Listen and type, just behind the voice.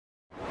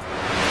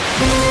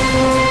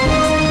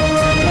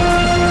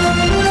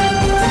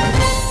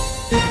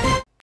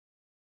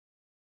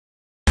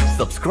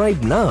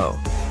Subscribe now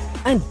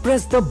and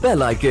press the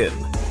bell icon.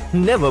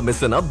 Never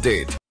miss an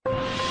update.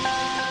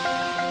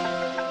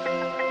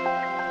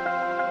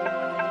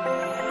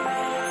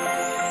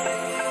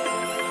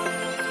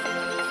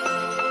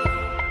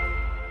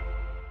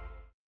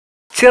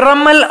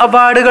 Chirammal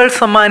അവാർഡുകൾ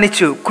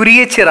സമ്മാനിച്ചു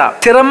Kuriachira.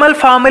 Chirammal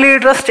family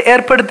trust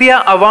ഏർപ്പെടുത്തിയ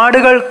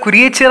അവാർഡുകൾ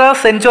Kuriachira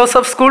saint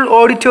Joseph school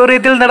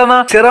ഓഡിറ്റോറിയത്തിൽ നടന്ന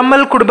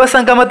ചിറമ്മൽ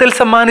കുടുംബസംഗമത്തിൽ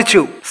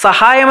സമ്മാനിച്ചു.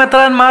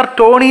 സഹായമെത്രാൻമാർ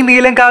ടോണി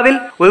നീലങ്കാവിൽ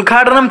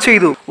ഉദ്ഘാടനം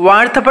ചെയ്തു.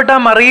 വാഴ്ത്തപ്പെട്ട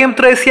മറിയം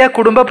ത്രേസ്യ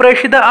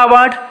കുടുംബപ്രേക്ഷിത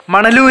അവാർഡ്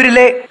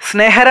മണലൂരിലെ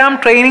സ്നേഹരാം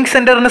ട്രെയിനിംഗ്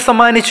സെന്ററിന്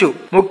സമ്മാനിച്ചു.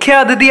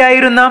 മുഖ്യ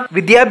അതിഥിയായിരുന്ന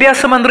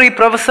വിദ്യാഭ്യാസ മന്ത്രി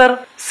പ്രൊഫസർ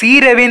സി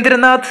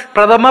രവീന്ദ്രനാഥ്,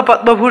 പ്രഥമ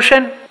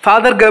Padma Bhushan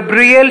father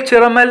Gabriel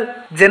Chirammal,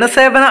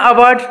 Janasevana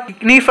award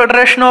kidney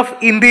federation of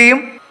ഇന്ത്യയും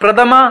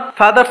പ്രഥമ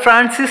father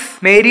Francis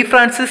Mary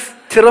Francis,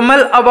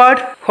 Chirammal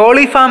award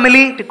holy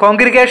family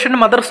congregation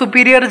mother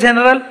superior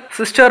general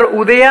sister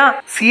ഉദയ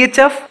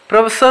CHF,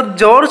 പ്രൊഫസർ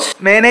ജോർജ്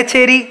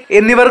മേനച്ചേരി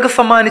എന്നിവർക്ക്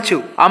സമ്മാനിച്ചു.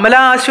 അമല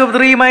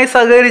ആശുപത്രിയുമായി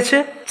സഹകരിച്ച്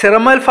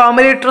ചിറമ്മൽ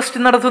ഫാമിലി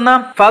ട്രസ്റ്റ് നടത്തുന്ന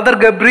ഫാദർ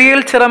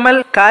ഗബ്രിയേൽ ചിറമ്മൽ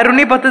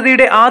കാരുണ്യ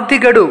പദ്ധതിയുടെ ആദ്യ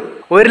ഗഡു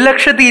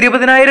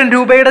 1,20,000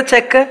 രൂപയുടെ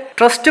check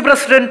trust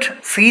president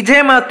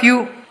CJ Mathew,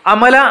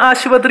 Amala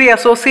ആശുപത്രി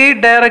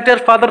അസോസിയേറ്റ് ഡയറക്ടർ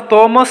ഫാദർ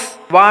തോമസ്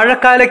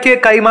വാഴക്കാലയ്ക്ക്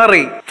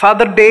കൈമാറി.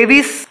 ഫാദർ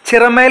ഡേവിസ്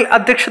ചിറമ്മേൽ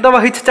അധ്യക്ഷത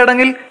വഹിച്ച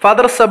ചടങ്ങിൽ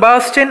father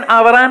Sebastian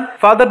ആവറാൻ,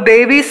 father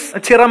Davis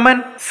ചിറമ്മൻ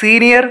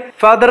senior,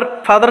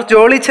 father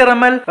Jolly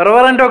Chirammal,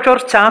 reverend doctor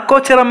Chacko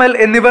Chirammal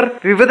എന്നിവർ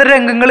വിവിധ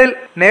രംഗങ്ങളിൽ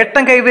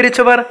നേട്ടം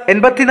കൈവരിച്ചവർ,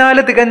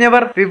 84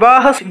 തികഞ്ഞവർ,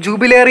 വിവാഹ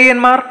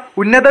ജൂബിലേറിയന്മാർ,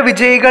 ഉന്നത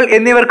വിജയികൾ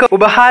എന്നിവർക്ക്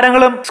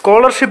ഉപഹാരങ്ങളും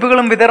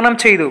സ്കോളർഷിപ്പുകളും വിതരണം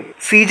ചെയ്തു.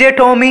 CJ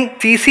Tomy,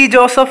 CC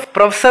Joseph,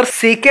 professor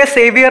CK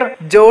Xavier,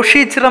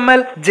 Joshi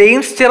Chirammal,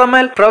 James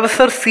Chirammal,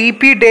 professor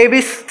CP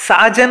Davis,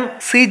 Sajan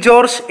C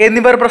George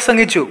എന്നിവർ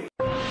പ്രസംഗിച്ചു.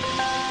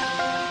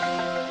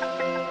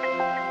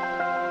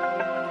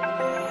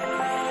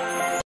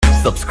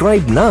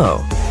 Subscribe now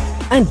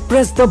and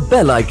press the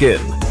bell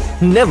icon.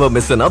 Never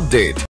miss an update.